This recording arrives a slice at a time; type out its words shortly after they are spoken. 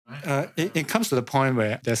It comes to the point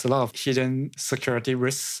where there's a lot of hidden security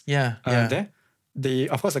risks there.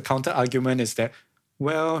 Of course, the counter argument is that,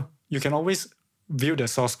 well, you can always view the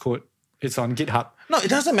source code. It's on GitHub. No, it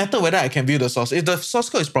doesn't matter whether I can view the source. If the source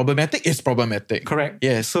code is problematic, it's problematic. Correct.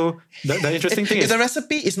 Yes. So the interesting thing if is... the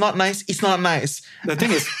recipe is not nice, it's not nice. The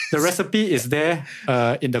thing is, the recipe is there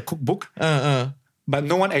in the cookbook, but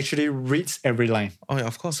no one actually reads every line. Oh yeah,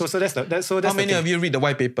 of course. So that's How many of you read the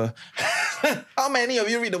white paper? How many of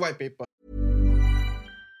you read the white paper?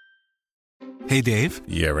 Hey, Dave.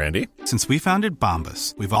 Yeah, Randy. Since we founded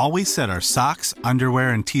Bombas, we've always said our socks,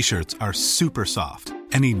 underwear, and T-shirts are super soft.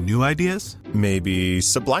 Any new ideas? Maybe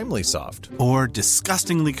sublimely soft. Or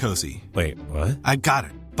disgustingly cozy. Wait, what? I got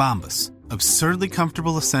it. Bombas. Absurdly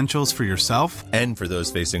comfortable essentials for yourself and for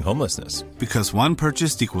those facing homelessness. Because one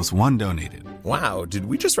purchased equals one donated. Wow, did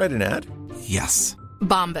we just write an ad? Yes.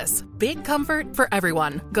 Bombas. Big comfort for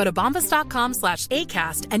everyone. Go to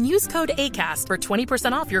bombas.com/ACAST and use code ACAST for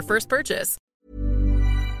 20% off your first purchase.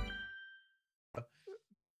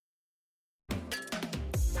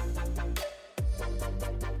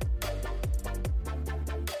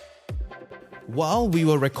 While we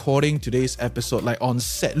were recording today's episode, like on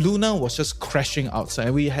set, Luna was just crashing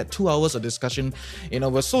outside. We had 2 hours of discussion.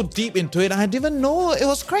 We're so deep into it, I didn't even know it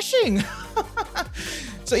was crashing.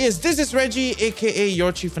 So yes, this is Reggie, aka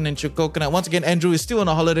your Chief Financial Coconut. Once again, Andrew is still on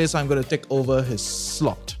a holiday, so I'm going to take over his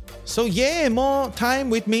slot. So yeah, more time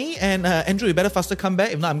with me. And Andrew, you better faster come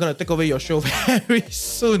back. If not, I'm going to take over your show very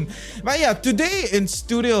soon. But yeah, today in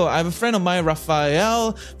studio, I have a friend of mine,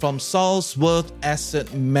 Raphael, from Salsworth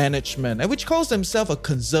Asset Management, which calls themselves a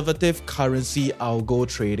conservative currency algo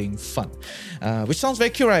trading fund. Which sounds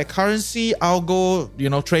very cute, right? Currency algo,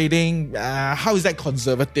 trading. How is that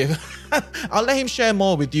conservative? I'll let him share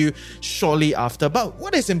more with you shortly after. But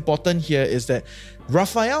what is important here is that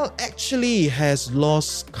Raphael actually has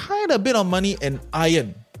lost quite a bit of money in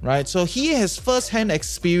Iron, right? So he has first-hand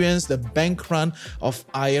experienced the bank run of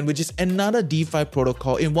Iron, which is another DeFi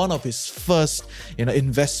protocol, in one of his first,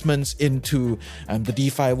 investments into the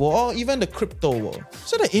DeFi world or even the crypto world.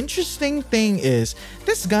 So the interesting thing is,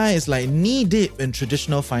 this guy is like knee-deep in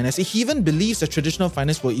traditional finance. He even believes that traditional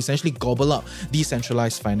finance will essentially gobble up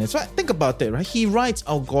decentralized finance. So think about it, right? He writes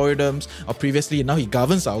algorithms, or previously, now he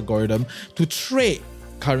governs the algorithm to trade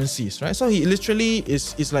currencies, right? So he literally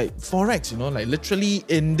is like Forex, like literally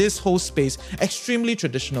in this whole space, extremely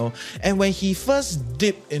traditional. And when he first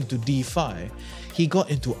dipped into DeFi, he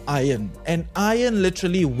got into Iron, and Iron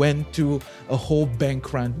literally went to a whole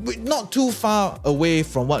bank run, not too far away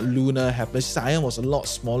from what Luna happened. Iron was a lot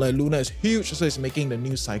smaller, Luna is huge, so it's making the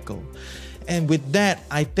news cycle. And with that,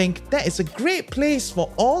 I think that is a great place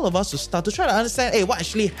for all of us to start to try to understand, what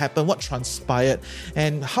actually happened, what transpired,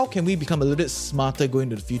 and how can we become a little bit smarter going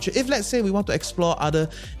into the future if, let's say, we want to explore other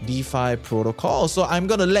DeFi protocols. So I'm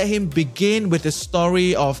going to let him begin with the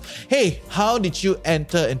story of, hey, how did you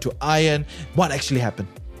enter into Iron? What actually happened?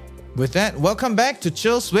 With that, welcome back to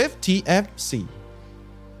Chills with TFC.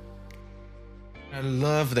 I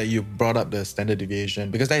love that you brought up the standard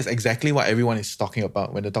deviation, because that is exactly what everyone is talking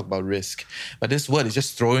about when they talk about risk. But this word is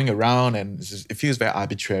just throwing around and it feels very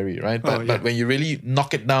arbitrary, right? But when you really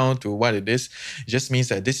knock it down to what it just means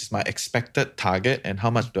that this is my expected target and how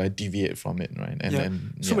much do I deviate from it, right?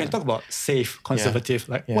 So when you talk about safe, conservative,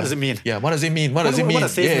 what does it mean? Yeah, what does it mean? What does it mean? What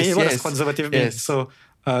does safe mean? What does conservative mean? So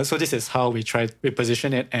this is how we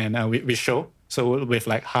position it, and we show. So with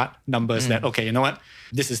like hard numbers that, okay, you know what?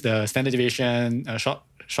 This is the standard deviation, short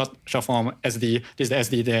form SD. This is the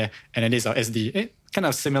SD there, and then this is our SD. Kind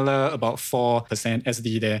of similar, about 4%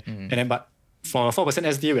 SD there. And then, but for 4%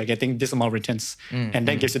 SD, we're getting this amount of returns, and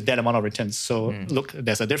that gives you that amount of returns. So look,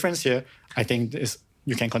 there's a difference here. I think this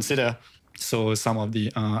you can consider. So some of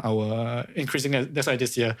the our increasing, that's why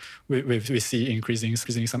this year we see increasing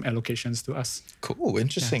some allocations to us. Cool,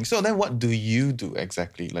 interesting. So then what do you do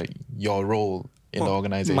exactly, like your role in the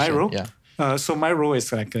organization? My role? Yeah. So my role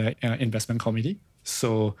is like an investment committee.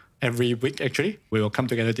 So every week, actually, we will come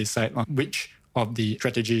together to decide on which of the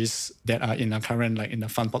strategies that are in our current, like in the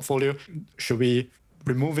fund portfolio, should we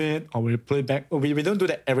remove it or we put it back? We don't do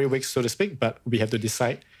that every week, so to speak, but we have to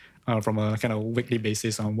decide from a kind of weekly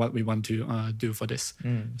basis on what we want to do for this.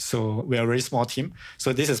 So we are a very small team.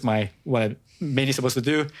 So this is what I'm mainly supposed to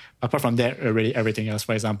do. Apart from that, really everything else,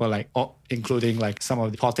 for example, including like some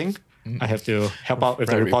of the reporting. I have to help out with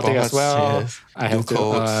the reporting as well. Yes. I have to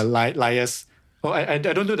liaise Oh, I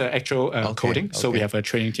don't do the actual coding. So we have a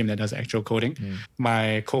training team that does the actual coding.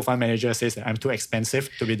 My co-fund manager says that I'm too expensive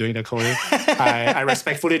to be doing the coding. I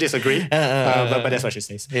respectfully disagree, but that's what she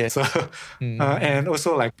says. Yeah. So, and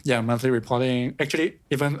also like, monthly reporting, actually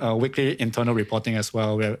even weekly internal reporting as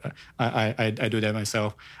well, where I do that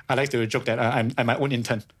myself. I like to joke that I'm my own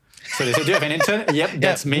intern. So they say, do you have an intern? Yep,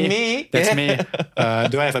 that's me. That's me.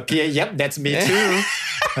 Do I have a PA? Yep, that's me too.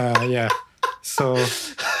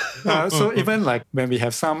 So even like when we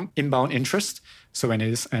have some inbound interest, so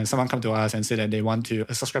when someone come to us and say that they want to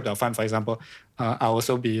subscribe to our fund, for example, I'll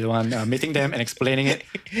also be the one meeting them and explaining it.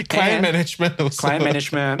 Client management also. Client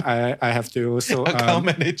management, I have to also... account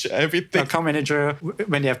manager, everything. Account manager,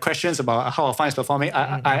 when they have questions about how our fund is performing,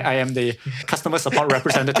 I am the customer support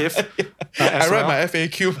representative. I write my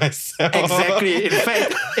FAQ myself. Exactly. In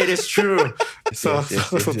fact, it is true. So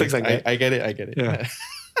things like that. I get it. Yeah.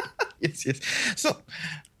 Yes. So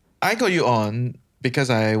I got you on because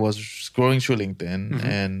I was scrolling through LinkedIn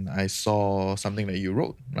and I saw something that you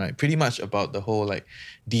wrote, right? Pretty much about the whole like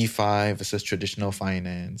DeFi versus traditional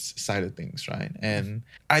finance side of things, right? And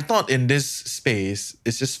I thought in this space,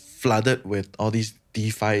 it's just flooded with all these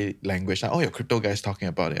DeFi language. Like, your crypto guys talking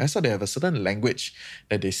about it. I saw they have a certain language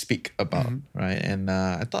that they speak about, right? And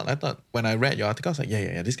I thought when I read your article, I was like,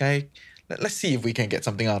 yeah, this guy, let's see if we can get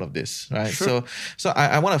something out of this, right? Sure. So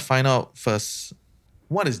I want to find out first,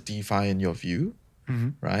 what is DeFi in your view,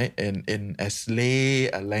 right? And in as lay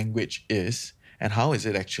a language is, and how is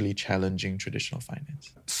it actually challenging traditional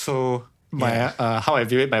finance? So how I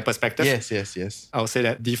view it, my perspective. Yes. I would say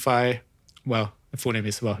that DeFi, the full name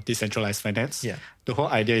is decentralized finance. Yeah. The whole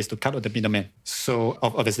idea is to cut out the middleman. So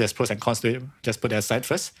obviously there's pros and cons to it. Just put that aside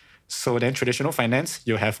first. So then traditional finance,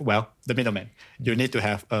 you have, the middleman. You need to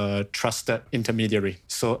have a trusted intermediary.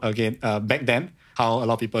 So again, back then, how a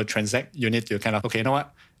lot of people transact, you need to kind of, okay, you know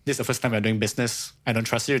what? This is the first time we're doing business. I don't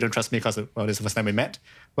trust you. You don't trust me because, this is the first time we met.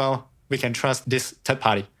 Well, we can trust this third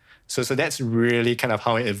party. So that's really kind of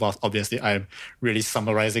how it evolved. Obviously, I'm really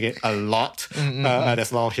summarizing it a lot.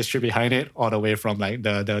 There's a lot of history behind it, all the way from like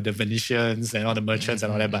the Venetians and all the merchants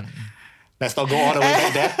and all that. But let's not go all the way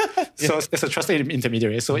back there. So it's a trusted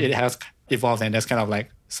intermediary. So it has evolved, and that's kind of like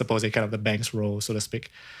supposedly kind of the bank's role, so to speak.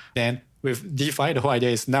 Then with DeFi, the whole idea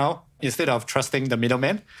is now, instead of trusting the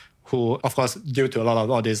middleman, who, of course, due to a lot of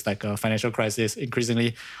all this like financial crisis,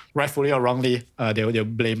 increasingly, rightfully or wrongly, they'll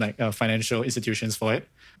blame like financial institutions for it.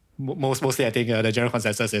 Mostly, I think the general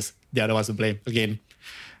consensus is the other ones to blame. Again,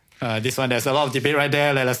 this one, there's a lot of debate right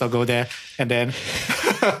there. Let's not go there. And then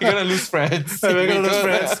you're gonna lose friends. We're gonna lose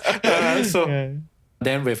friends.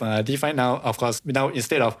 Then with DeFi now, of course, now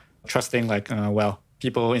instead of trusting like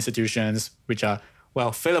people, institutions which are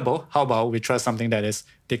failable, how about we trust something that is,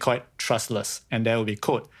 they call it trustless, and that will be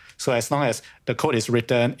code. So as long as the code is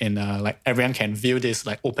written in like everyone can view this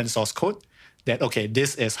like open source code, that okay,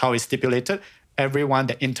 this is how it's stipulated. Everyone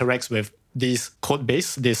that interacts with this code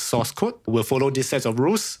base, this source code, will follow this set of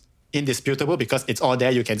rules, indisputable, because it's all there.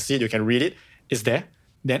 You can see it, you can read it, it's there.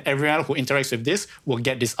 Then everyone who interacts with this will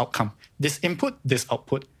get this outcome, this input, this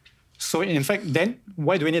output. So in fact, then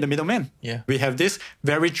why do we need a middleman? Yeah. We have this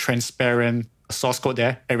very transparent source code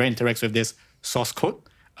there. Everyone interacts with this source code.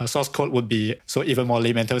 Source code would be, so even more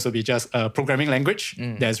layman terms, would be just a programming language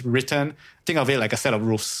that's written. Think of it like a set of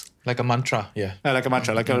rules. Like a mantra, yeah. Like a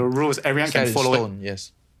mantra, like a rules. Everyone can follow it.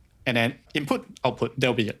 Yes. And then input, output,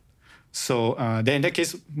 that'll be it. So then in that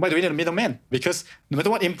case, why do we need a middleman? Because no matter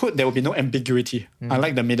what input, there will be no ambiguity.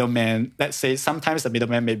 Unlike the middleman, let's say sometimes the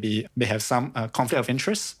middleman may have some conflict of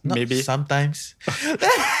interest. Maybe sometimes.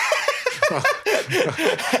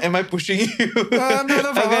 Am I pushing you?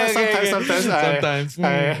 No. Okay. Sometimes.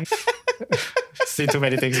 I see too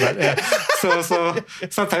many things, but yeah. So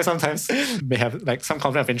sometimes may have like some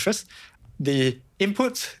conflict of interest. The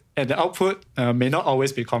input and the output may not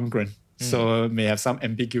always be congruent. So may have some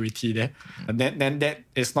ambiguity there. And then that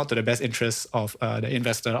is not to the best interest of the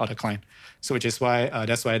investor or the client. So which is why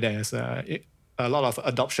that's why there's a lot of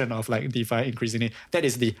adoption of like DeFi increasingly. That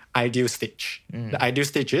is the ideal stage. The ideal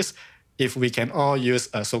stage is if we can all use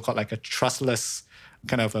a so-called like a trustless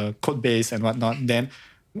kind of a code base and whatnot, then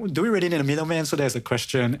do we really need a middleman? So there's a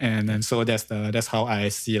question, and so that's how I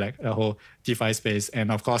see like the whole DeFi space.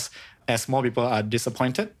 And of course, as more people are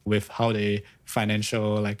disappointed with how the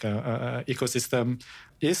financial like ecosystem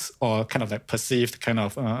is, or kind of like perceived, kind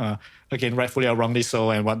of again rightfully or wrongly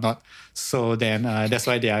so and whatnot. So then that's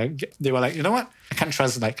why they were like, you know what? I can't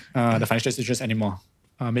trust like the financial institutions anymore.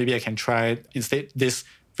 Maybe I can try instead this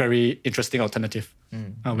very interesting alternative,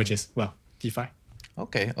 which is DeFi.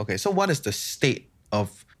 Okay. So what is the state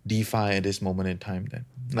of DeFi at this moment in time then?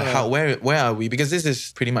 Like where are we? Because this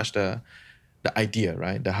is pretty much the the idea,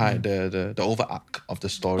 right? The over arc of the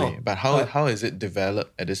story. But how is it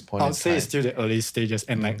developed at this point? I'll say it's still the early stages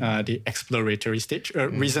and the exploratory stage.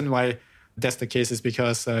 Reason why that's the case is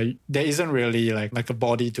because there isn't really like a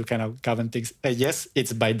body to kind of govern things. Yes,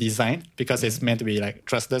 it's by design because it's meant to be like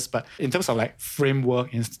trustless, but in terms of like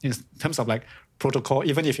framework, in terms of like protocol,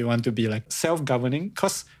 even if you want to be like self-governing,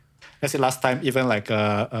 because let's say last time, even like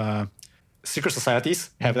secret societies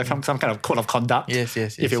have like some kind of code of conduct,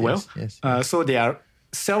 if you will. So they are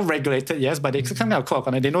self-regulated, yes, but they some kind of code of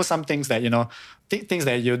conduct. They know some things that, things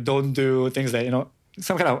that you don't do, things that,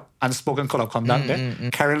 some kind of unspoken code of conduct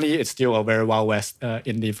there. Currently, it's still a very wild west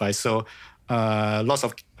in DeFi. So lots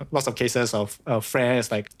of cases of friends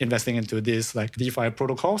like investing into these like DeFi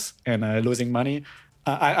protocols and losing money.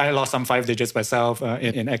 I lost some 5 digits myself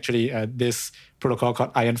in actually this protocol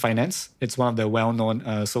called Iron Finance. It's one of the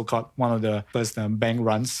well-known so-called one of the first bank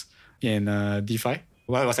runs in DeFi.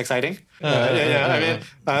 Well, it was exciting. I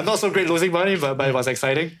mean, not so great losing money, but it was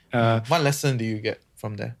exciting. What lesson do you get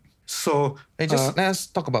from there? So let's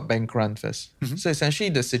talk about bank run first. So essentially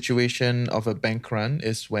the situation of a bank run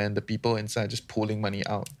is when the people inside are just pulling money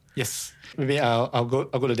out. Yes. Maybe I'll go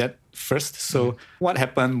to that first. So what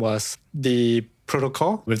happened was the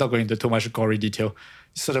protocol, without going into too much gory detail,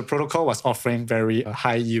 so the protocol was offering very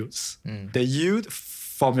high yields. The yield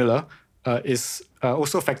formula is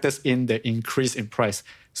also factors in the increase in price.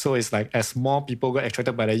 So it's like as more people got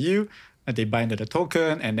attracted by the yield, they buy into the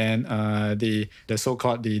token, and then the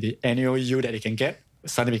so-called the annual yield that they can get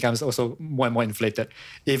suddenly becomes also more and more inflated.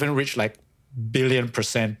 It even reached like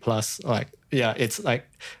billion% plus. It's like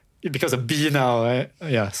it becomes a B now.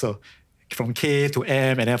 Right? So from K to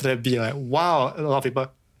M, and after that B, like wow, a lot of people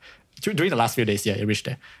during the last few days, it reached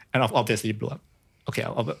there, and obviously it blew up. Okay,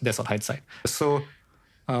 that's on hindsight. So,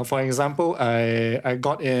 for example, I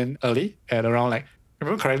got in early at around like, I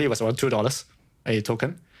remember correctly, it was around $2 a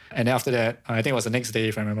token. And then after that, I think it was the next day,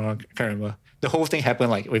 if I remember, I can't remember. The whole thing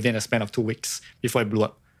happened like within a span of 2 weeks before it blew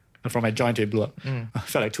up. From I joined to it blew up. I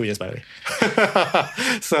felt like 2 years, by the way.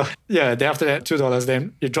 So then after that, $2,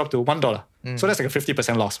 then it dropped to $1. So that's like a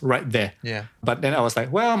 50% loss right there. Yeah. But then I was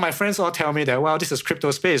like, well, my friends all tell me that, well, this is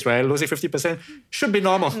crypto space, right? Losing 50% should be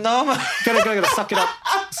normal. Gotta suck it up.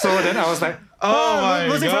 So then I was like,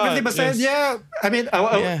 losing for 50%, yeah. I mean,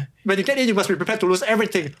 when you get in, you must be prepared to lose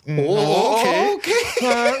everything.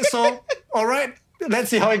 Okay. So, all right.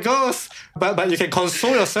 Let's see how it goes. But you can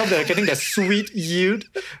console yourself that you're getting that sweet yield.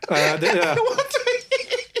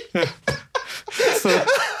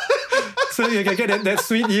 So you can get that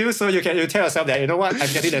sweet yield. So you tell yourself that, you know what,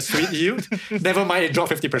 I'm getting that sweet yield. Never mind, it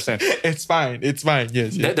dropped 50%. It's fine.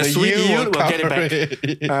 Yes. The sweet yield will get it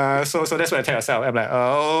back. So that's what I tell yourself. I'm like,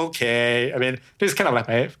 okay. I mean, this is kind of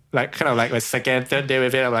like my second, third day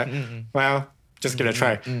with it. I'm like, well, just give it a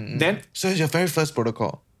try. Then, so it's your very first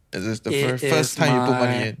protocol. Is this the first time you put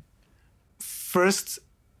money in? First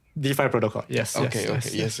DeFi protocol, yes. Okay,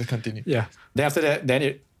 yes, continue. Yeah. Then after that,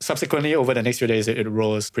 it subsequently over the next few days, it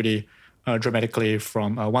rose pretty dramatically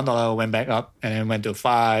from $1 went back up and then went to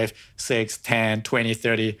 5, 6, 10, 20,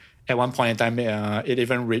 30. At one point in time, it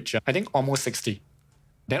even reached, I think, almost 60.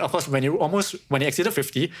 Then, of course, when you exceeded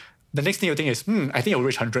 50, the next thing you think is, I think it will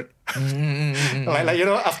reach 100.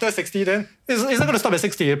 After 60, then it's not going to stop at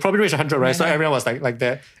 60. It probably reach 100, right? So everyone was like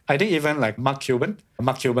that. I think even like Mark Cuban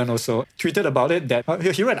also tweeted about it that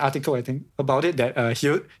he wrote an article, I think, about it that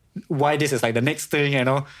why this is like the next thing,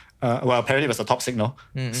 well, apparently it was a top signal.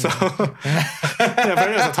 So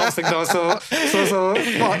apparently it was a top signal. So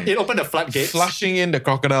it opened the floodgates. Flushing in the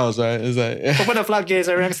crocodiles, right? It's like opened the floodgates,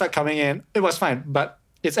 everyone started coming in. It was fine, but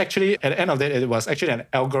it's actually, at the end of the day, it was actually an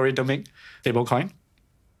algorithmic stablecoin.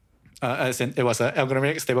 As in, it was an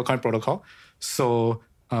algorithmic stablecoin protocol. So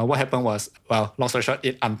what happened was, well, long story short,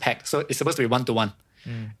 it unpacked. So it's supposed to be 1-to-1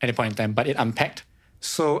 at any point in time, but it unpacked.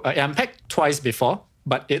 So it unpacked twice before,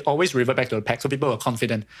 but it always reverted back to the pack. So people were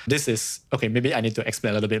confident. This is, okay, maybe I need to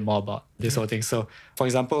explain a little bit more about this whole thing. So for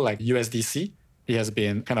example, like USDC, it has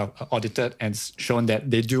been kind of audited and shown that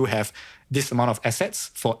they do have this amount of assets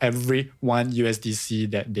for every one USDC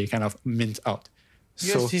that they kind of mint out.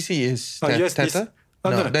 USDC is USDC.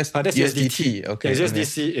 No, that's USDT. Okay. Yeah,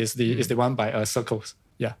 USDC is the one by Circles.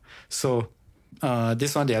 Yeah. So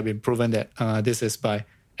this one, they have been proven that this is by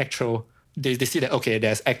actual. They see that, okay,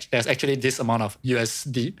 there's actually this amount of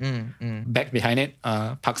USD back behind it,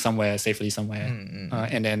 parked somewhere safely somewhere,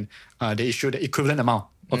 and then they issue the equivalent amount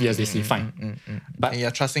of USDC. Fine. But and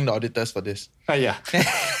you're trusting the auditors for this. Yeah.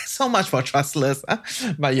 So much for Trustless.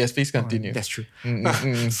 But yes, please continue. That's true.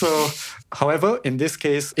 So, however, in this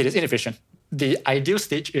case, it is inefficient. The ideal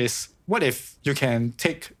stage is, what if you can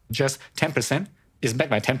take just 10% is backed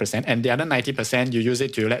by 10%, and the other 90% you use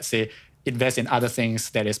it to, let's say, invest in other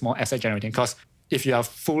things that is more asset generating. Because if you are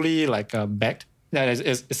fully like backed, then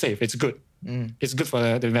it's safe, it's good. It's good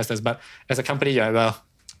for the investors. But as a company, you're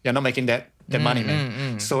not making that money,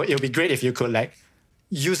 man. So it would be great if you could like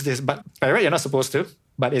use this, but by right, you're not supposed to,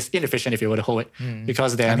 but it's inefficient if you were to hold it.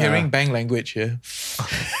 Because then... I'm hearing bank language here.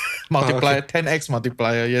 Multiplier, 10x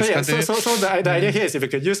multiplier. Yes, so the idea here is if you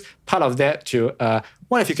could use part of that to,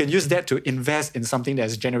 what if you can use that to invest in something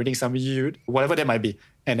that's generating some yield, whatever that might be,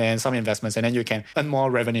 and then some investments, and then you can earn more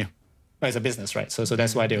revenue as a business, right? So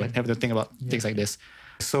that's why they would have to think about things like this.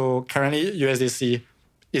 So currently USDC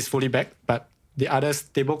is fully backed, but the other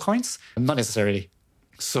stable coins, not necessarily.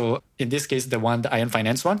 So in this case, the Iron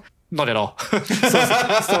Finance one, not at all.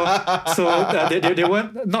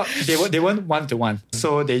 They weren't one-to-one.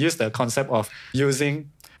 So they used the concept of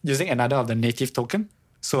using another of the native token.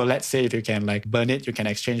 So let's say if you can like burn it, you can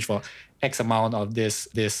exchange for X amount of this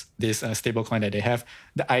stable coin that they have.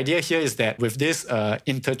 The idea here is that with this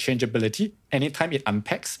interchangeability, anytime it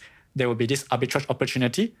unpacks, there will be this arbitrage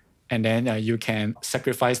opportunity, and then you can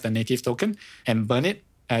sacrifice the native token and burn it.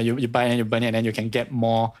 You buy and you burn it, and then you can get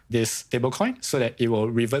more this stable coin so that it will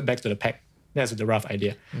revert back to the pack. That's the rough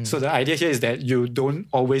idea. So the idea here is that you don't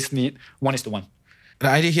always need 1:1. The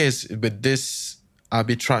idea here is with this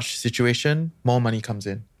arbitrage situation, more money comes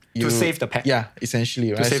in. To save the pack. Yeah,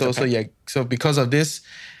 essentially, right? So because of this,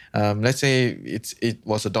 let's say it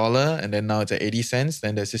was $1 and then now it's at 80 cents,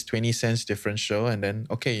 then there's this 20 cents differential, and then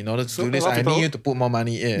okay, in order to do this, I need you to put more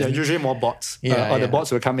money in. Yeah, usually more bots. The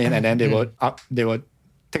bots will come in and then they will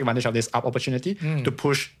take advantage of this up opportunity to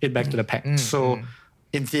push it back to the pack. So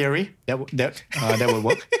in theory, that would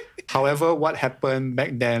work. However, what happened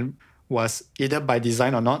back then was either by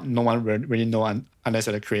design or not, no one really know unless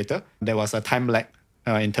you're the creator. There was a time lag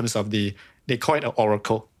in terms of they call it an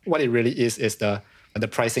oracle. What it really is the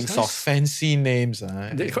pricing source. Fancy names.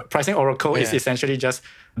 The pricing oracle is essentially just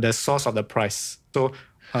the source of the price. So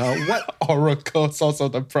what oracle source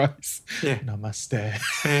of the price? Yeah. Namaste.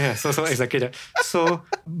 Yeah. So exactly that. So,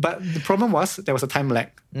 but the problem was there was a time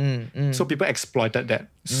lag. So people exploited that.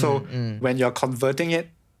 So when you're converting it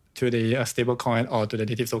to the stable coin or to the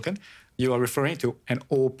native token, you are referring to an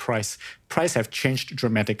old price. Price have changed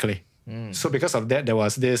dramatically. So because of that, there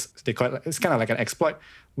was this, they call it, it's kind of like an exploit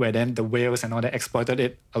where then the whales and all that exploited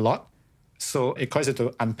it a lot. So it caused it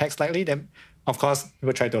to unpack slightly. Then of course,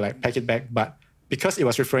 people try to like pack it back, but because it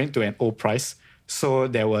was referring to an old price, so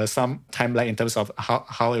there was some time lag in terms of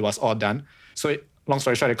how it was all done. So long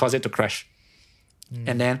story short, it caused it to crash.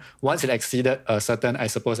 And then once it exceeded a certain, I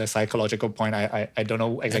suppose, a psychological point, I don't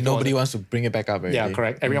know exactly. And nobody wants to bring it back up already. Yeah,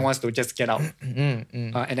 correct. Everyone wants to just get out. And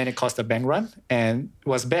then it caused a bank run. And it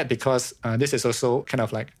was bad because this is also kind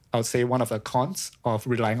of like, I would say, one of the cons of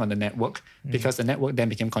relying on the network, because the network then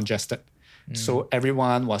became congested. So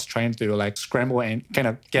everyone was trying to like scramble and kind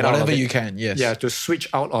of get out of it. Whatever you can, yes. Yeah, to switch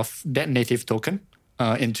out of that native token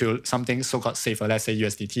into something so-called safer, let's say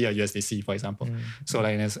USDT or USDC, for example. So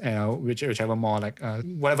like whichever more like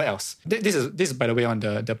whatever else. This is by the way on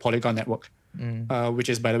the Polygon network, which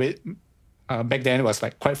is by the way back then it was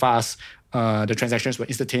like quite fast. The transactions were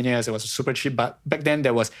instantaneous. It was super cheap, but back then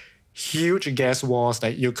there was huge gas wars.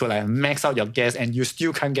 Like you could like max out your gas and you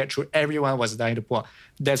still can't get through. Everyone was dying to pour.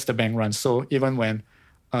 That's the bank run. So even when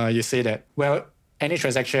you say that, well, any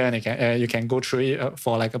transaction you can go through it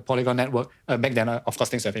for like a Polygon network. Back then, of course,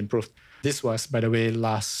 things have improved. This was, by the way,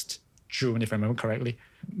 last June, if I remember correctly.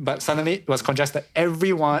 But suddenly it was congested.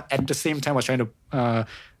 Everyone at the same time was trying to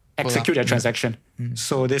execute their transaction.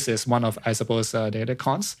 So this is one of, I suppose, the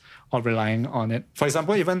cons of relying on it. For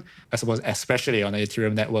example, even, I suppose, especially on the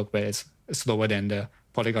Ethereum network where it's slower than the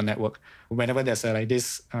Polygon network. Whenever there's like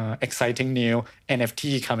this exciting new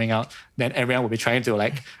NFT coming out, then everyone will be trying to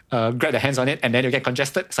like grab their hands on it, and then you get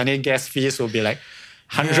congested. Suddenly gas fees will be like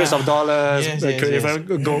hundreds of dollars.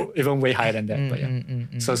 Even go even way higher than that. But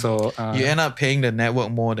yeah. So you end up paying the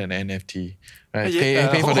network more than NFT. Right?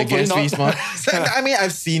 Pay for the gas fees more. I mean,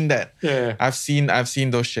 I've seen that. Yeah. I've seen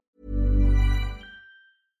those shit.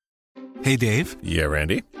 Hey, Dave. Yeah,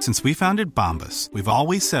 Randy. Since we founded Bombas, we've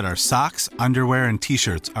always said our socks, underwear, and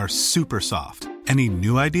T-shirts are super soft. Any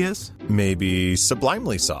new ideas? Maybe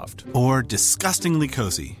sublimely soft. Or disgustingly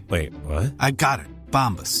cozy? Wait, what? I got it.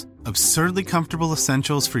 Bombas. Absurdly comfortable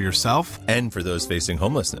essentials for yourself And for those facing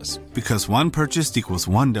homelessness. because one purchased equals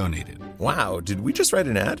one donated. Wow, did we just write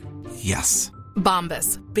an ad? Yes.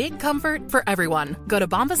 Bombas. Big comfort for everyone. Go to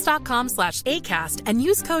bombas.com/ACAST and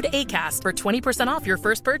use code ACAST for 20% off your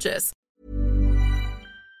first purchase.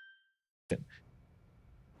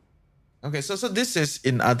 Okay, so this is,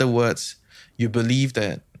 in other words, you believe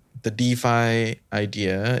that the DeFi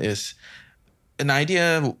idea is, an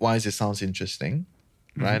idea-wise, it sounds interesting,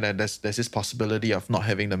 right? That there's this possibility of not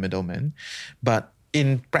having the middleman. But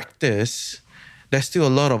in practice, there's still a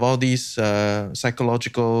lot of all these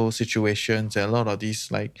psychological situations and a lot of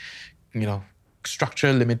these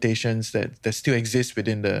structural limitations that still exist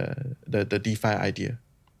within the DeFi idea.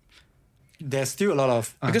 There's still a lot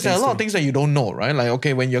of because there are a lot of things that you don't know, right? Like,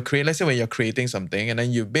 okay, when you're creating something, and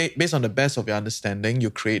then you based on the best of your understanding, you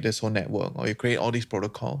create this whole network or you create all these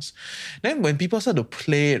protocols. Then when people start to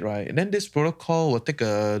play it, right, then this protocol will take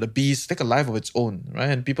a life of its own, right?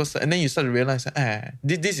 And and then you start to realize,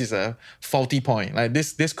 this is a faulty point. Like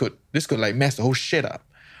this could like mess the whole shit up.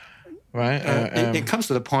 Right, it comes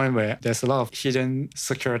to the point where there's a lot of hidden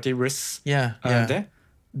security risks. There.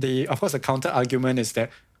 Of course, the counter argument is that,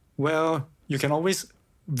 well, you can always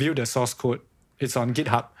view the source code. It's on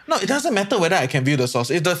GitHub. No, it doesn't matter whether I can view the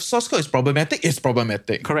source. If the source code is problematic, it's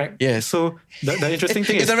problematic. Correct. Yes. So the interesting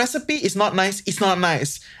thing is, if the recipe is not nice, it's not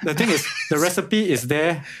nice. The thing is, the recipe is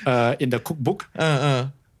there in the cookbook.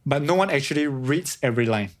 But no one actually reads every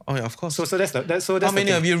line. Oh yeah, of course. So that's how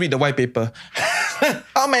many of you read the white paper?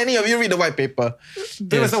 How many of you read the white paper?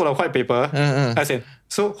 There was not a white paper. I said,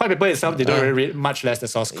 so white paper itself, they don't really read, much less the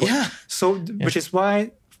source code. Yeah. So which is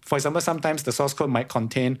why, for example, sometimes the source code might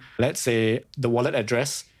contain, let's say, the wallet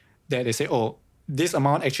address that they say, oh, this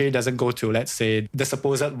amount actually doesn't go to, let's say, the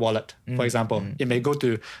supposed wallet, for example. It may go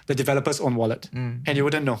to the developer's own wallet. And you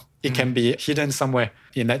wouldn't know. It can be hidden somewhere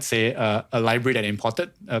in, let's say, a library that they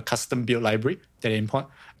imported, a custom-built library that they import,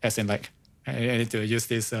 as in like, I need to use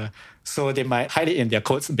this. So they might hide it in their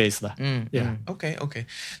codes base. Okay.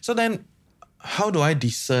 So then, how do I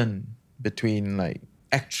discern between like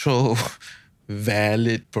actual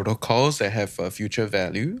valid protocols that have a future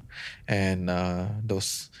value and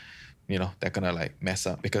those they're gonna like mess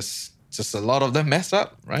up, because just a lot of them mess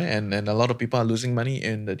up, right? And a lot of people are losing money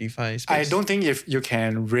in the DeFi space. I don't think if you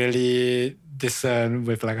can really discern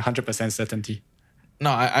with like 100% certainty.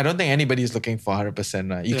 No, I don't think anybody is looking for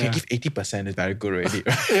 100%. Right? You can give 80% is very good already.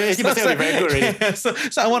 Right? 80% is very good already. Yeah,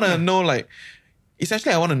 so I want to know, like,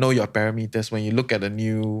 essentially I want to know your parameters when you look at a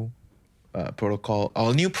new protocol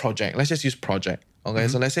or a new project. Let's just use project. Okay,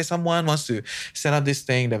 so let's say someone wants to set up this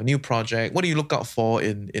thing, they have a new project. What do you look out for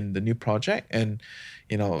in the new project? And,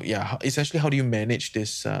 essentially how do you manage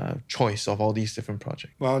this choice of all these different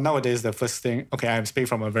projects? Well, nowadays, the first thing, I'm speaking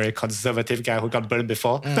from a very conservative guy who got burned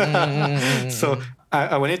before. So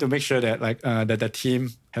I will need to make sure that that the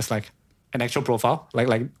team has like an actual profile.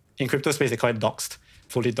 Like in crypto space, they call it doxed.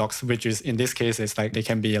 Fully doxed, which is in this case, it's like they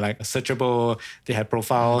can be like searchable, they have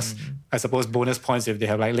profiles. I suppose bonus points if they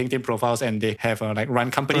have like LinkedIn profiles and they have like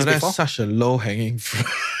run companies that's before. Such a low hanging fruit.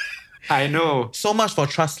 I know. So much for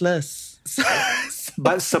Trustless.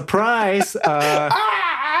 But surprise,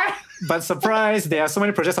 there are so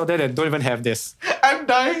many projects out there that don't even have this. I'm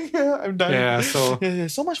dying here. Yeah, so...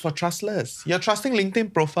 So much for Trustless. You're trusting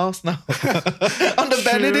LinkedIn profiles now on the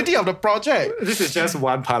validity of the project. This is just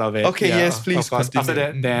one part of it. Okay, yes, please continue. After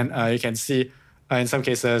that, then you can see in some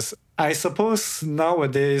cases, I suppose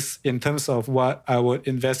nowadays, in terms of what I would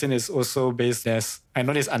invest in is also based as... I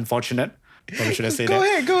know it's unfortunate. Probably should I say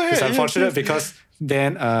that? Go ahead. It's unfortunate because...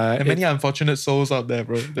 Then there are many unfortunate souls out there,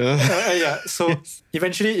 bro. So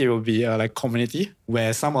eventually it will be like community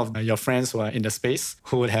where some of your friends who are in the space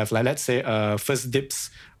who would have like, let's say, first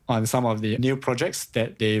dips on some of the new projects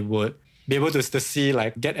that they would be able to see,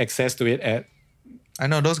 like get access to it at. I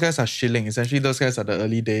know those guys are shilling. Essentially, those guys are the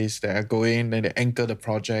early days. They are going, then they anchor the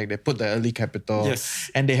project, they put the early capital,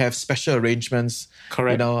 and they have special arrangements.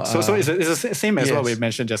 Correct. So it's the same as what we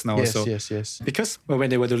mentioned just now. Yes. Because when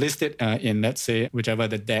they were to list it in, let's say, whichever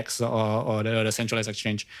the DEX or the centralized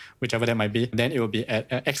exchange, whichever that might be, then it will be at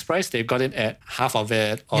X price. They've got it at half of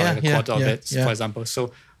it or a quarter of it, for example.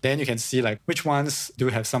 So then you can see like which ones do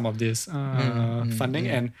have some of this funding.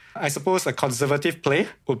 And I suppose a conservative play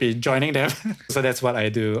would be joining them. So that's what I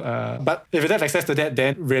do. But if you have access to that,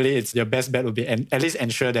 then really it's your best bet would be at least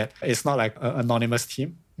ensure that it's not like an anonymous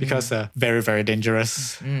team, because very, very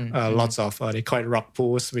dangerous. Lots of, they call it rock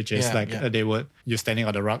pulls, which is you're standing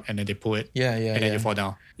on the rock and then they pull it. And then you fall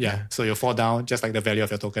down. So you fall down just like the value of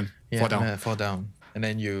your token. Fall down. And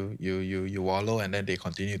then you wallow, and then they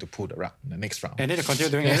continue to pull the next round. And then they continue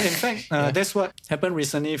doing it. In fact, that's what happened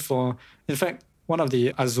recently in fact, one of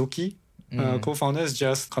the Azuki co-founders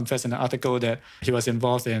just confessed in an article that he was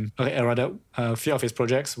involved in, a few of his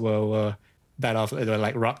projects were that of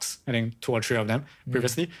like rocks, I think 2 or 3 of them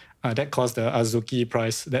previously. That caused the Azuki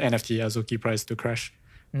price, the NFT Azuki price to crash.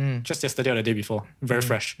 Just yesterday or the day before. Very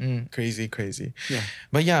fresh. Crazy. Yeah.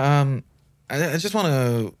 But I just want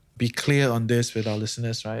to be clear on this with our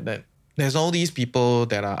listeners, right? That there's all these people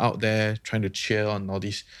that are out there trying to cheer on all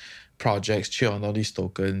these projects, cheer on all these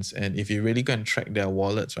tokens. And if you really go and track their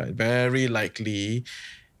wallets, right, very likely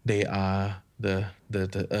they are the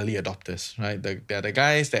early adopters, right? They're the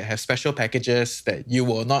guys that have special packages that you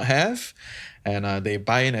will not have. And they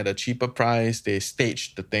buy in at a cheaper price. They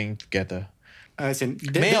stage the thing together.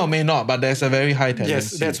 May or may not, but there's a very high tendency.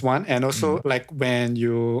 Yes, that's one. And also, like when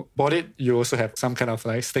you bought it, you also have some kind of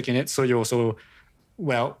like stake in it. So you also,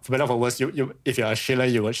 well, for better or for worse, you if you're a shiller,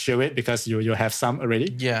 you would shill it because you have some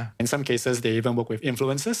already. Yeah. In some cases, they even work with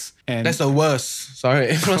influencers. And that's the worst. Sorry,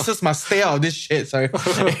 influencers must stay out of this shit. Sorry.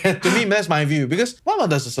 To me, that's my view. Because what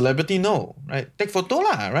does a celebrity know, right? Take photo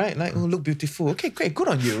lah, right? Like, oh, look beautiful. Okay, great, good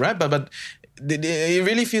on you, right? But it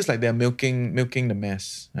really feels like they're milking the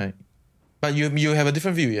mess, right? But you have a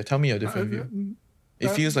different view. Yeah, tell me your different view. It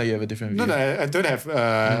feels like you have a different view. No, I don't have.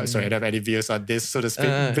 Sorry, I don't have any views on this, so to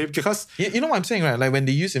speak. Because you know what I'm saying, right? Like when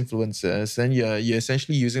they use influencers, then you're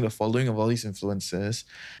essentially using the following of all these influencers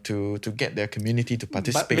to get their community to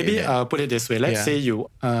participate. But maybe I'll put it this way. Let's say you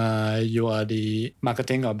are the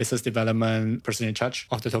marketing or business development person in charge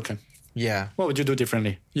of the token. Yeah. What would you do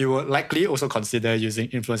differently? You would likely also consider using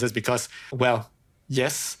influencers because, well,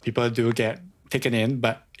 yes, people do get taken in,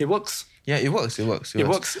 but it works. Yeah, it works. It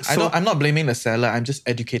works. I'm not blaming the seller. I'm just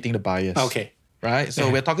educating the buyers. Okay. Right?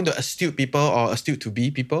 So we're talking to astute people or astute to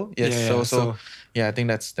be people. Yes. So I think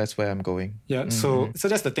that's where I'm going. Yeah. So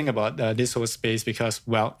that's the thing about this whole space because,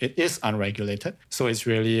 well, it is unregulated. So it's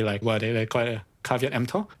really like, they call it a caveat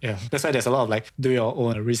emptor. Yeah. That's why there's a lot of like, do your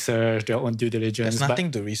own research, do your own due diligence. There's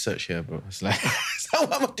nothing to research here, bro. It's like, so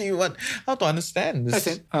what do you want? How to understand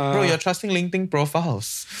this? Bro, you're trusting LinkedIn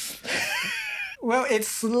profiles. Well, it's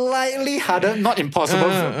slightly harder, not impossible,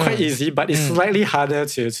 quite easy, but it's slightly harder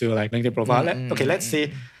to like LinkedIn profile. Let's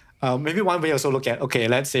say, maybe one way also look at,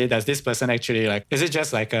 let's say, does this person actually like, is it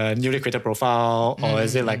just like a newly created profile or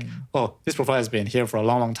is it like, this profile has been here for a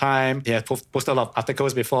long time. They have posted a lot of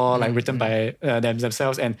articles before, like written by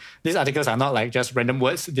themselves. And these articles are not like just random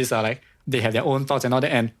words. These are like, they have their own thoughts and all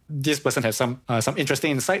that. And this person has some interesting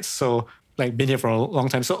insights. So like been here for a long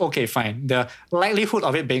time. So, okay, fine. The likelihood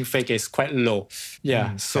of it being fake is quite low.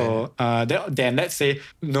 Yeah. So then let's say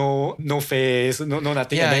no face, no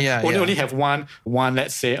nothing. Only have one,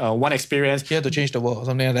 let's say, one experience. Here to change the world,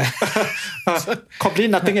 something like that. Complete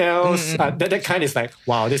nothing else. That kind is like,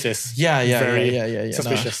 wow, this is very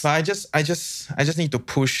suspicious. No, but I just need to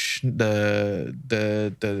push the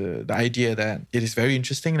idea that it is very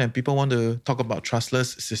interesting that people want to talk about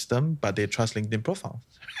trustless system, but they trust LinkedIn profiles.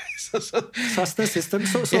 Trustless system.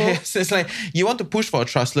 So it's like you want to push for a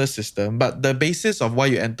trustless system, but the basis of why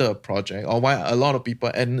you enter a project or why a lot of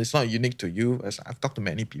people, and it's not unique to you, as I've talked to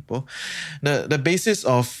many people, the basis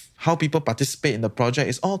of how people participate in the project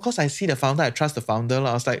is, because I see the founder, I trust the founder.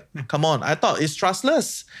 I was like, come on, I thought it's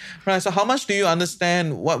trustless, right? So how much do you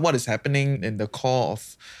understand what is happening in the core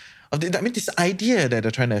of this idea that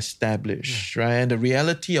they're trying to establish, right? And the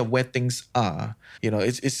reality of where things are,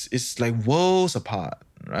 it's like worlds apart,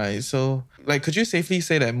 right? So, like, could you safely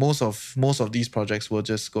say that most of these projects will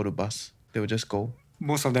just go to bust? They will just go.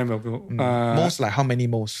 Most of them will go. Most, like how many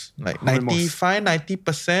most? Like 95,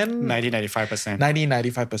 90%? 90, 95%. 90,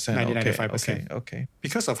 95%. 90, 95%. Okay.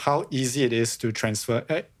 Because of how easy it is to transfer.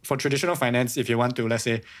 For traditional finance, if you want to, let's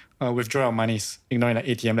say, withdraw your monies, ignoring an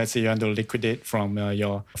ATM, let's say you want to liquidate from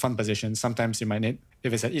your fund position, sometimes you might need,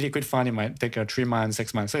 if it's an illiquid fund, it might take 3 months,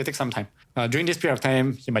 6 months. So it takes some time. During this period of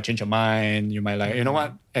time, you might change your mind. You might like, you know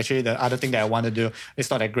what? Actually, the other thing that I want to do is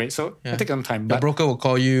not that great. So it takes some time. The broker will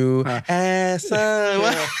call you. Sir,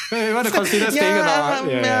 you want to consider staying or not?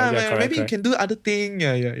 Correct, maybe you can do other thing.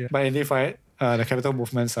 Yeah. But in DeFi, the capital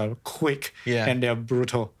movements are quick and they're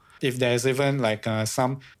brutal. If there's even like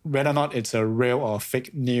whether or not it's a real or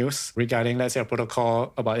fake news regarding, let's say, a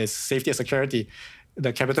protocol about its safety and security,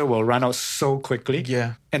 the capital will run out so quickly.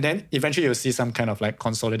 Yeah. And then eventually you'll see some kind of like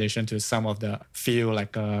consolidation to some of the few,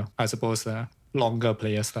 like, I suppose, longer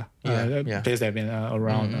players. Players that have been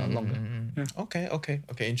around longer. Okay,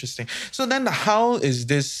 interesting. So then how is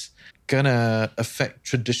this gonna affect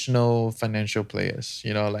traditional financial players?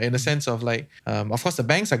 Like in the sense of like, of course the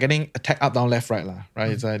banks are getting attacked up, down, left, right,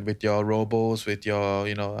 right? It's like with your robos, with your,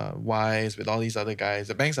 Wise, with all these other guys,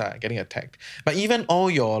 the banks are getting attacked. But even all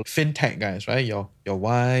your fintech guys, right? Your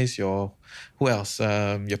Wise, your, who else?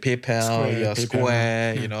 Your PayPal, Square, your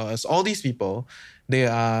Square, all these people, they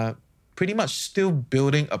are pretty much still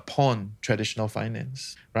building upon traditional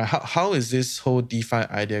finance, right? How is this whole DeFi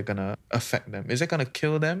idea gonna affect them? Is it gonna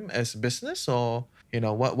kill them as business, or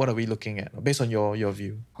what are we looking at based on your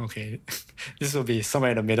view? Okay, this will be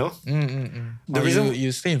somewhere in the middle. The reason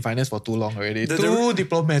you stay in finance for too long already. Too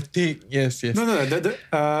diplomatic. Yes.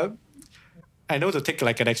 No. I know to take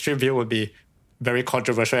like an extreme view would be very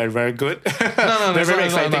controversial and very good. No, very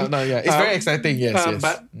exciting. No, yeah. It's very exciting, yes.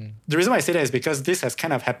 But the reason why I say that is because this has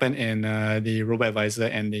kind of happened in the robo-advisor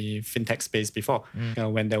and the fintech space before.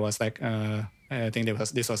 When there was like, I think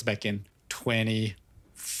this was back in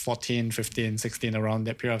 2014, 15, 16, around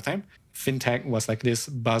that period of time. Fintech was like this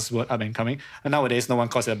buzzword up and coming. And nowadays, no one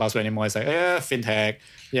calls it a buzzword anymore. It's like, fintech.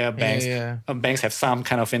 Banks. Banks have some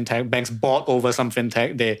kind of fintech. Banks bought over some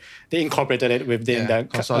fintech. They incorporated it within the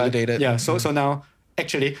consolidated. So now,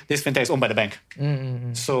 actually, this fintech is owned by the bank.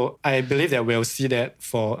 So I believe that we'll see that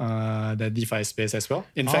for the DeFi space as well.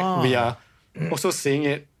 In fact, we are also seeing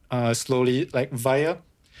it slowly, like via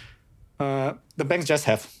the banks just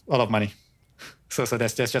have a lot of money. So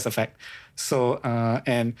that's just a fact. So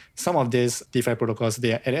and some of these DeFi protocols, at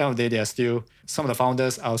the end of the day, they are still, some of the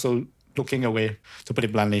founders are also looking away, to put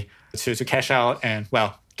it bluntly, to cash out and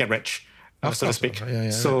get rich, so to speak.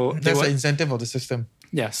 So that's the incentive of the system.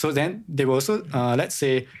 Yeah. So then they will also, let's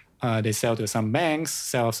say, they sell to some banks,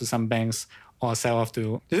 sell off to some banks, or sell off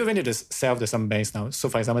to. They don't even need to sell to some banks now. So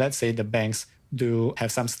for example, let's say the banks do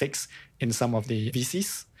have some stakes in some of the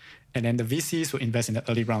VCs. And then the VCs will invest in the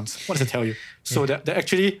early rounds. What does it tell you? So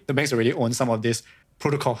actually, the banks already own some of these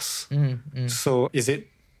protocols. So is it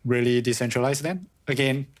really decentralized then?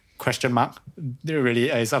 Again, question mark. It really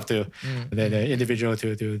is up to the individual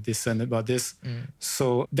to discern about this.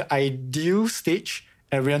 So the ideal stage,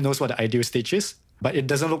 everyone knows what the ideal stage is, but it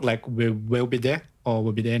doesn't look like we will be there or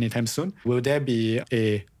will be there anytime soon. Will there be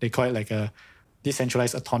they call it like a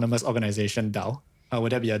decentralized autonomous organization DAO?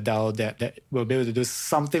 Would there be a DAO that will be able to do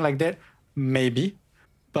something like that? Maybe.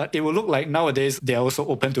 But it will look like nowadays they're also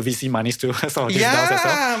open to VC monies to some of these DAOs as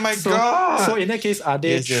well. My God. So in that case, are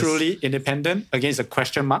they truly independent? Again, it's a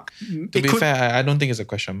question mark. To be fair, I don't think it's a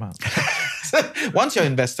question mark. Once your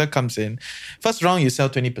investor comes in, first round you sell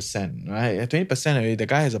 20%, right? At 20% already, the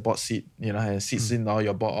guy has a board seat, has seats in all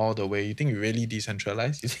your board all the way. You think you're really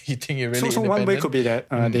decentralized? You think you're really independent? So one way could be that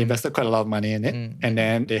they invested quite a lot of money in it, and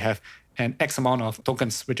then they have an X amount of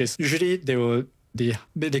tokens, which is usually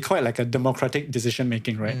they call it like a democratic decision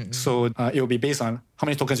making, right? So it will be based on how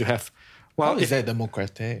many tokens you have. Well, is that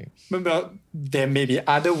democratic? Well, there may be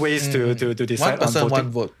other ways to decide. One person, one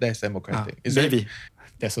vote. That's democratic. Maybe.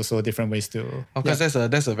 There's also different ways to. Because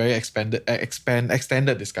that's a very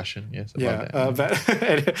extended discussion. Yes. About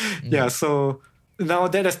that. So now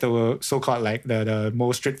that is the so-called like the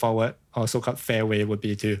most straightforward or so-called fair way would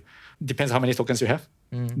be to, depends how many tokens you have.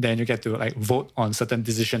 Then you get to like vote on certain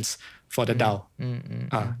decisions for the DAO.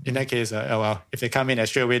 In that case, if they come in and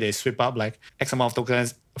straight away they sweep up like X amount of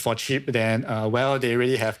tokens for cheap, then they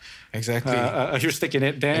really have a huge stake in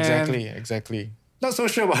it. Then exactly. Not so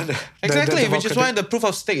sure about which is why the proof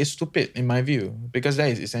of stake is stupid in my view, because that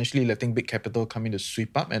is essentially letting big capital come in to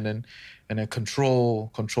sweep up and then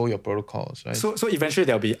control your protocols, right? So eventually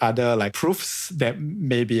there'll be other like proofs that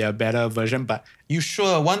may be a better version, but you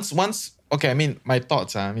sure once. Okay, I mean, my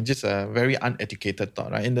thoughts are, just a very uneducated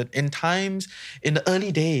thought, right? In the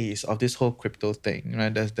early days of this whole crypto thing,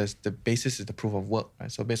 right? There's the basis is the proof of work, right?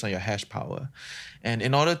 So based on your hash power. And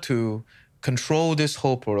in order to control this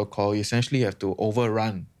whole protocol, you essentially have to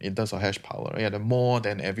overrun in terms of hash power. Yeah, more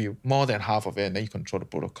than half of it, and then you control the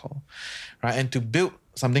protocol, right? And to build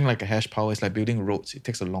something like a hash power is like building roads. It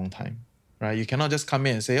takes a long time, right? You cannot just come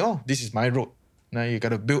in and say, oh, this is my road. Now you got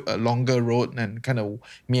to build a longer road and kind of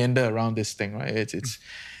meander around this thing, right?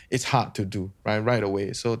 It's hard to do, right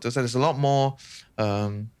away. So there's a lot more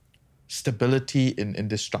stability in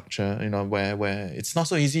this structure, where it's not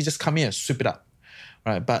so easy. Just come in and sweep it up,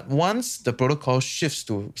 right? But once the protocol shifts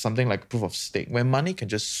to something like proof of stake, where money can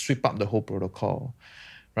just sweep up the whole protocol,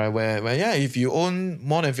 right? Where if you own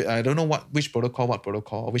more than, I don't know which protocol,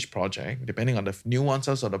 which project, depending on the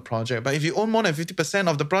nuances of the project. But if you own more than 50%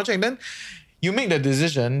 of the project, then you make the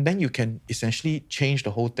decision, then you can essentially change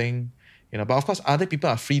the whole thing, But of course, other people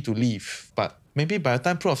are free to leave. But maybe by the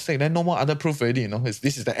time proof of stake, then no more other proof already,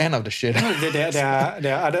 This is the end of the shit.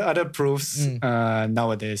 There are other proofs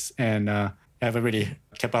nowadays, and I haven't really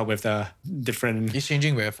kept up with the different. It's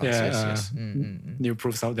changing very fast. New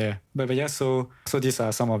proofs out there. But so these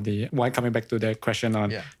are some of the why. Coming back to the question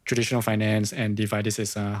on traditional finance and DeFi, this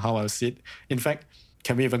is how I see it. In fact,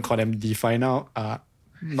 can we even call them DeFi now?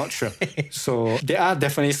 Not sure. So there are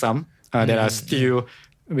definitely some that are still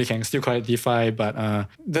we can still call it DeFi, but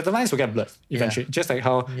the lines will get blurred eventually. Just like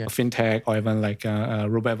how fintech or even like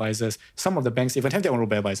robo-advisors, some of the banks even have their own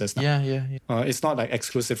robo-advisors now. It's not like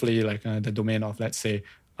exclusively like the domain of, let's say,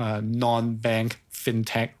 non-bank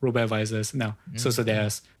fintech robo-advisors now. So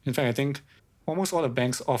there's, in fact, I think almost all the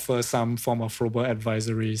banks offer some form of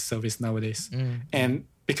robo-advisory service nowadays. And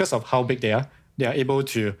because of how big they are able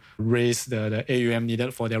to raise the AUM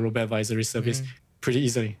needed for their robo-advisory service pretty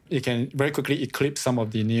easily. It can very quickly eclipse some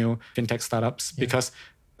of the new fintech startups because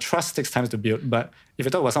trust takes time to build. But if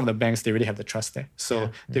you talk about some of the banks, they really have the trust there.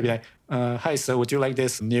 So they'll be like, hi, sir, would you like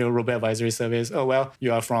this new robo-advisory service? Oh, well,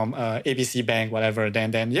 you are from ABC Bank, whatever.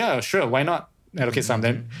 Then yeah, sure, why not? Allocate some.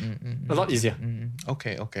 Then a lot easier.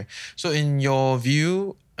 Okay. So in your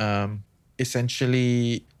view,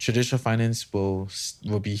 essentially traditional finance will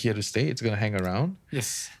be here to stay. It's going to hang around.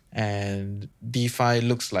 Yes. And DeFi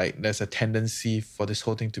looks like there's a tendency for this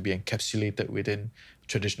whole thing to be encapsulated within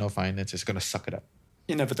traditional finance. It's going to suck it up.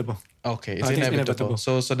 Inevitable. Okay, it's inevitable.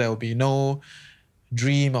 So there will be no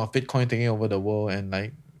dream of Bitcoin taking over the world and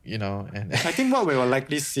like, and I think what we will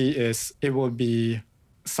likely see is it will be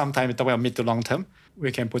sometime talking about mid to long term.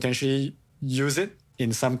 We can potentially use it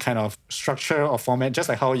in some kind of structure or format, just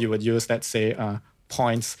like how you would use, let's say,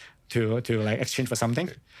 points to like exchange for something.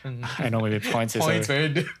 I know maybe points is points very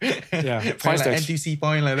points like NTC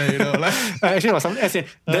point like that, like actually, or something. As in,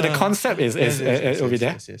 the concept is will be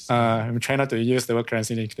there. I'm trying not to use the word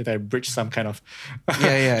currency that I breach some kind of some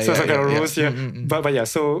kind of rules here. But yeah,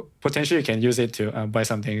 so potentially you can use it to buy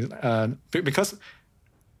something because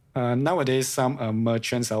nowadays some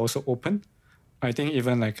merchants are also open. I think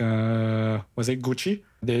even like was it Gucci?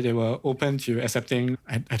 They were open to accepting.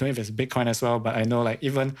 I don't know if it's Bitcoin as well, but I know like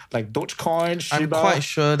even like Dogecoin, Shiba. I'm quite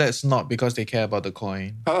sure that's not because they care about the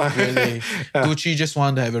coin. Really, Gucci just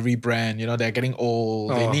want to have a rebrand. They're getting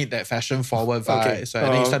old. They need that fashion forward vibe. Okay. So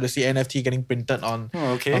and then you start to see NFT getting printed on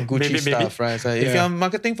Gucci stuff, right? So if you're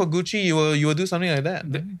marketing for Gucci, you will do something like that.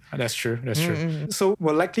 That's true. So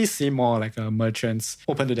we'll likely see more like merchants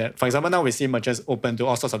open to that. For example, now we see merchants open to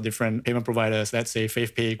all sorts of different payment providers. Let's say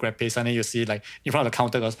FavePay, GrabPay. Suddenly you see like in front of the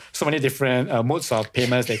counter, there's so many different modes of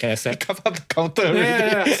payments they can accept. Cover up the counter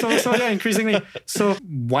already. So increasingly. So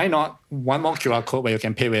why not one more QR code where you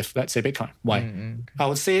can pay with, let's say, Bitcoin? Why? I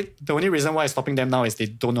would say the only reason why it's stopping them now is they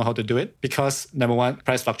don't know how to do it because number one,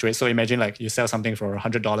 price fluctuates. So imagine like you sell something for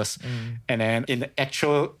 $100 and then in the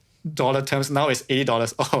actual dollar terms now it's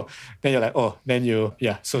 $80. Oh, then you're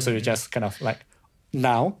like, so you just kind of like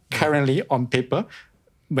now currently on paper,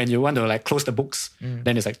 when you want to like close the books,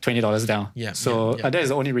 then it's like $20 down. That is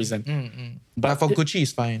the only reason. But for Gucci,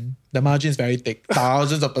 it's fine. The margin is very thick,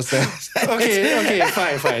 thousands of percent. okay,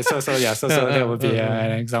 fine. So that would be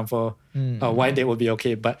an example why they would be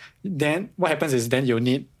okay. But then what happens is then you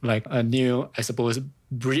need like a new, I suppose,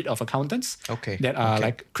 breed of accountants that are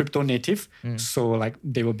like crypto native. So like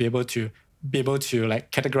they will be able to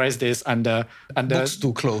like categorize this under books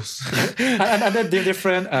too close. under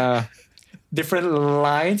different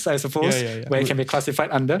lines, I suppose, where it can be classified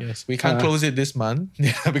under. Yes, we can't close it this month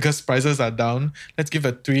because prices are down. Let's give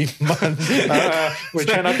a 3 month. We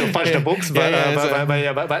try not to punch the books, but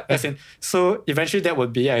as in, so eventually that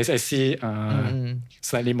would be, I see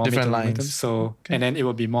slightly more different lines. So and then it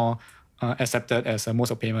will be more accepted as a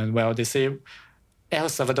mode of payment. Well, they say El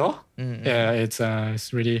Salvador,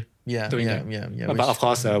 it's really doing that. But of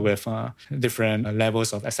course, with different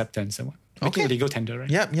levels of acceptance and what. Okay, legal tender, right?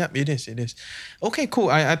 Yep, it is. Okay, cool.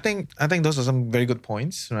 I think those are some very good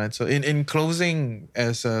points, right? So in closing,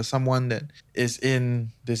 as someone that is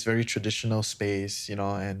in this very traditional space,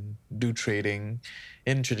 and do trading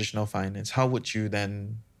in traditional finance, how would you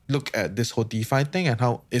then look at this whole DeFi thing? And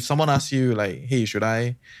how, if someone asks you like, hey, should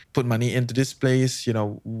I put money into this place?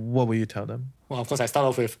 What will you tell them? Well, of course, I start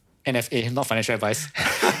off with NFA, not financial advice.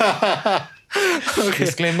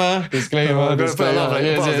 Disclaimer. Put a lot of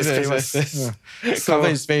disclaimers. Cover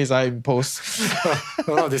his face, I impose.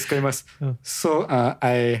 A lot of disclaimers. So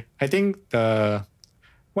I think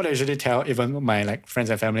what I usually tell even my like friends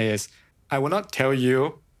and family is I will not tell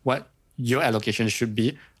you what your allocation should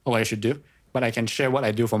be or what you should do, but I can share what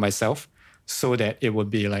I do for myself so that it would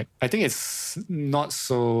be like, I think it's not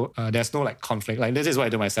so, there's no like conflict. Like this is what I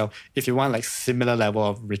do myself. If you want like similar level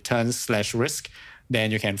of returns / risk,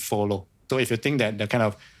 then you can follow. So if you think that the kind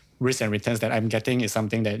of risk and returns that I'm getting is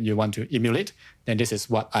something that you want to emulate, then this is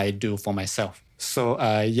what I do for myself. So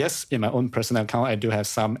yes, in my own personal account, I do have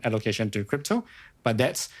some allocation to crypto, but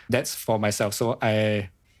that's for myself. So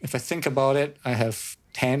if I think about it, I have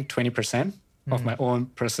 10-20% of my own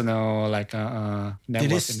personal like net worth.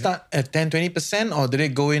 Did it start at 10-20% or did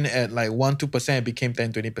it go in at like 1-2% and became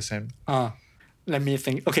 10-20%? let me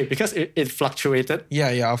think. Okay, because it fluctuated.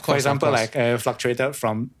 Yeah, of course. For example, of course. like fluctuated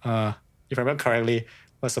from, if I remember correctly,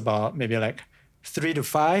 was about maybe like 3 to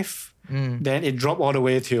 5. Then it dropped all the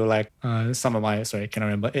way to like some of my, sorry, I cannot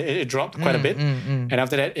remember. It dropped quite a bit. And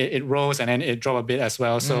after that, it rose and then it dropped a bit as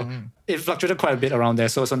well. So it fluctuated quite a bit around there.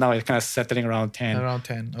 So now it's kind of settling around 10. Around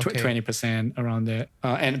 10, okay. 20% around there.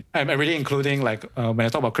 And I'm really including like, when I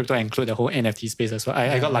talk about crypto, I include the whole NFT space as well.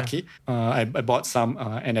 I got lucky. I bought some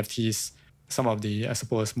NFTs, some of the, I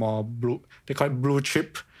suppose, more blue, they call it blue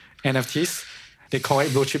chip NFTs. They call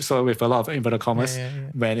it blue chip, so with a lot of inverted commas,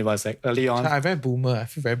 when it was like early on. I'm very boomer. I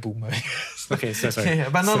feel very boomer. Okay, so sorry.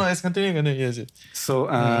 But no, it's continuing. Yes. So,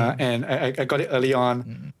 and I got it early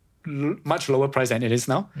on, much lower price than it is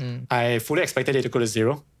now. I fully expected it to go to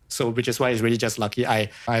 0. So, which is why it's really just lucky. I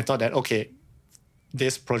thought that, okay,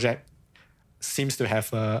 this project seems to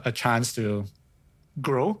have a chance to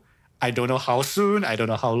grow. I don't know how soon, I don't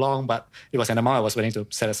know how long, but it was an amount I was willing to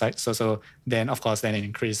set aside. So then, of course, then it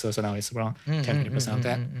increased. So now it's around 10-20% of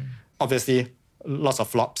that. Obviously, lots of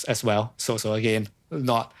flops as well. So again,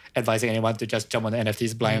 not advising anyone to just jump on the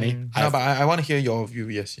NFTs blindly. No, but I want to hear your view.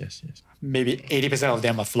 Yes. Maybe 80% of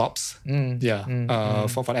them are flops. For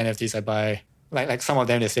NFTs I buy, like some of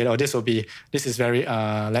them, they said, oh, this is very,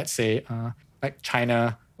 let's say, like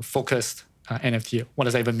China focused NFT. What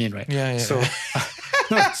does that even mean, right? Yeah. So,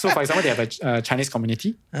 so for example, they have a Chinese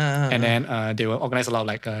community, and then they will organize a lot of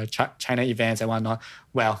like China events and whatnot.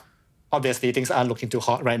 Well, obviously things aren't looking too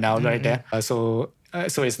hot right now, right there. So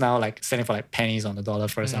it's now like selling for like pennies on the dollar,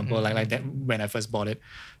 for example, like that when I first bought it.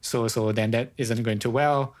 So then that isn't going too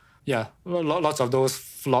well. Yeah, lots of those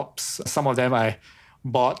flops. Some of them I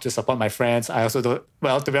bought to support my friends. I also don't,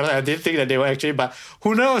 well, to be honest, I didn't think that they were actually, but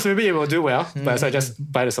who knows, maybe it will do well. But so I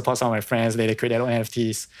just buy to support some of my friends. They create their own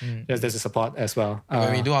NFTs just to support as well.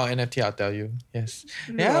 When we do our NFT, I'll tell you. Yes.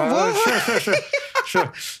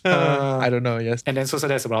 Sure. I don't know, yes. And then so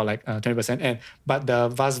that's about like 20%. But the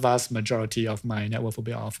vast majority of my net worth will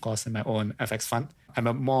be, of course, in my own FX fund. I'm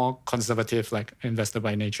a more conservative like investor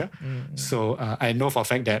by nature. So I know for a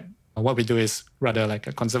fact that what we do is rather like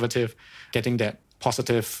a conservative, getting that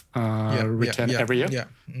positive return every year,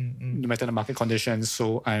 no matter the market conditions.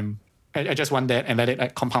 So I just want that and let it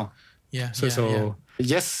like compound.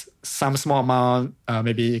 Yes, some small amount,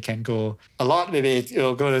 maybe it can go a lot, maybe it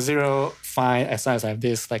will go to 0, fine, as long as I have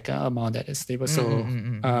this like amount that is stable. So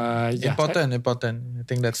important. I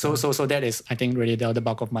think that's so that is, I think, really the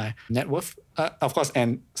bulk of my net worth. Of course,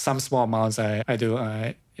 and some small amounts I do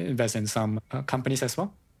invest in some companies as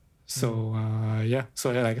well. So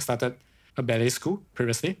so like I started a ballet school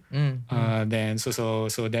previously. Then so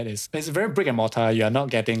that is, it's very brick and mortar. You are not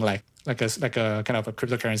getting like a kind of a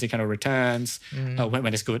cryptocurrency kind of returns when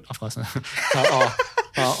it's good, of course,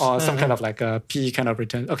 or some kind of like a P kind of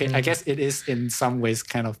return. Okay, I guess it is in some ways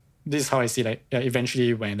kind of, this is how I see like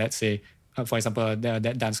eventually when, let's say, for example,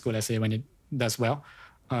 that dance school, let's say when it does well,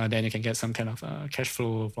 then you can get some kind of cash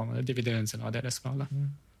flow from the dividends and all that as well.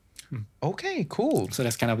 Okay, cool. So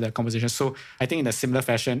that's kind of the composition. So I think in a similar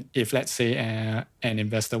fashion, if let's say an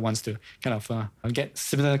investor wants to kind of get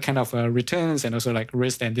similar kind of returns and also like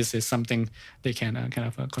risk, then this is something they can kind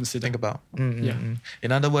of consider. Think about.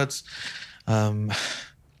 In other words, the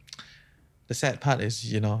sad part is,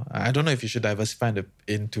 I don't know if you should diversify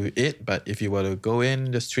into it, but if you were to go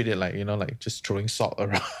in, just treat it like, like just throwing salt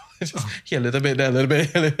around. Just here a little bit, there a little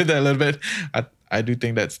bit, a little bit. I do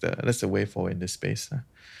think that's the way forward in this space.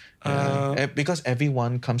 Because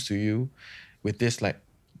everyone comes to you with this like,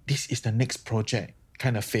 this is the next project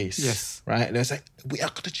kind of face. Yes. Right? There's like, we are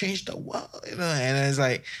going to change the world. And it's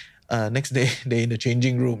like, next day they're in the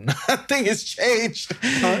changing room. Nothing is changed.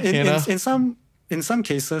 In some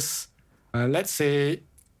cases, let's say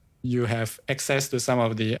you have access to some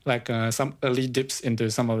of the like some early dips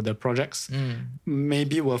into some of the projects,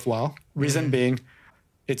 maybe worthwhile. Reason being,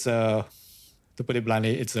 it's to put it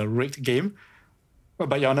bluntly, it's a rigged game.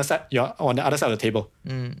 But you're on the other side of the table.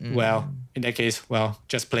 Well, in that case,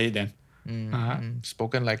 just play it then.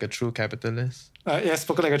 Spoken like a true capitalist.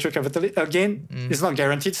 Spoken like a true capitalist. Again, it's not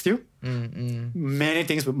guaranteed still. Many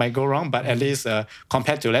things might go wrong, but at least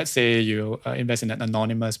compared to, let's say, you invest in an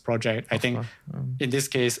anonymous project, I think in this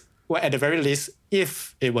case, well, at the very least,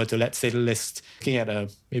 if it were to, let's say, list, looking at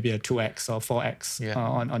maybe a 2x or 4x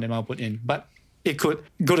on the amount put in. But it could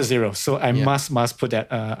go to 0. So I must put that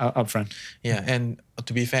up front. Yeah, and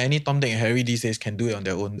to be fair, any Tom, Dick, and Harry these days can do it on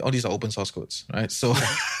their own. All these are open source codes, right? So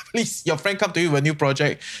please, your friend come to you with a new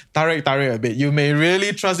project, Tarek a bit. You may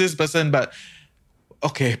really trust this person, but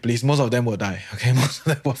okay, please, most of them will die. Okay, most of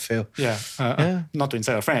them will fail. Not to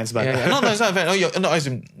insult your friends, but Not insult your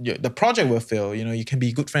friends. The project will fail. You can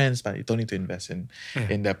be good friends, but you don't need to invest in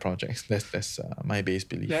their projects. That's my base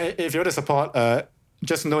belief. Yeah, if you want to support,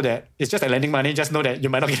 just know that it's just like lending money. Just know that you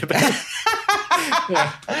might not get it back.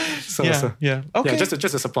 Okay. Just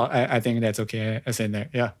to support, I think that's okay. As in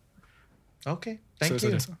that, Okay.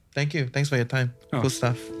 Thank you. Thanks for your time. Cool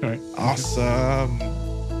stuff. All right. Awesome.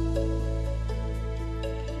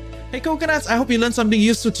 Hey Coconuts, I hope you learned something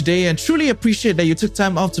useful today and truly appreciate that you took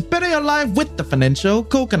time off to better your life with the Financial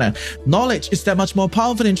Coconut. Knowledge is that much more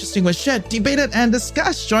powerful and interesting when shared, debated and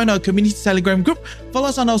discussed. Join our community Telegram group, follow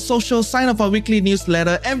us on our socials, sign up for our weekly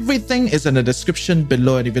newsletter. Everything is in the description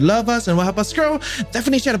below. And if you love us and will help us grow,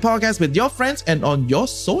 definitely share the podcast with your friends and on your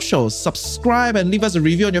socials. Subscribe and leave us a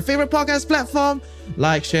review on your favorite podcast platform.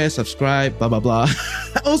 Like, share, subscribe, blah, blah, blah.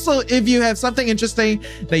 Also, if you have something interesting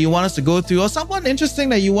that you want us to go through or someone interesting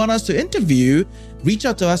that you want us to interview, reach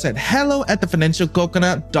out to us at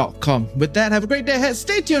hello@thefinancialcoconut.com. With that, have a great day ahead.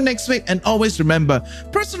 Stay tuned next week. And always remember,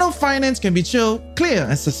 personal finance can be chill, clear,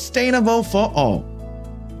 and sustainable for all.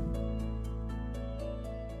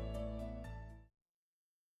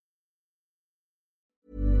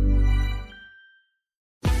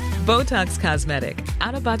 Botox Cosmetic,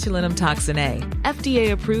 out of botulinum toxin A,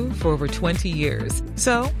 FDA approved for over 20 years.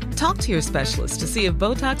 So, talk to your specialist to see if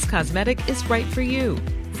Botox Cosmetic is right for you.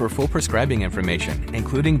 For full prescribing information,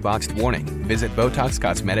 including boxed warning, visit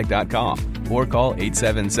BotoxCosmetic.com or call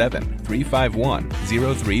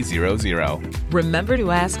 877-351-0300. Remember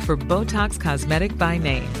to ask for Botox Cosmetic by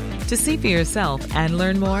name. To see for yourself and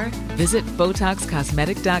learn more, visit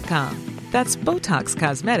BotoxCosmetic.com. That's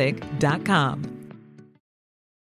BotoxCosmetic.com.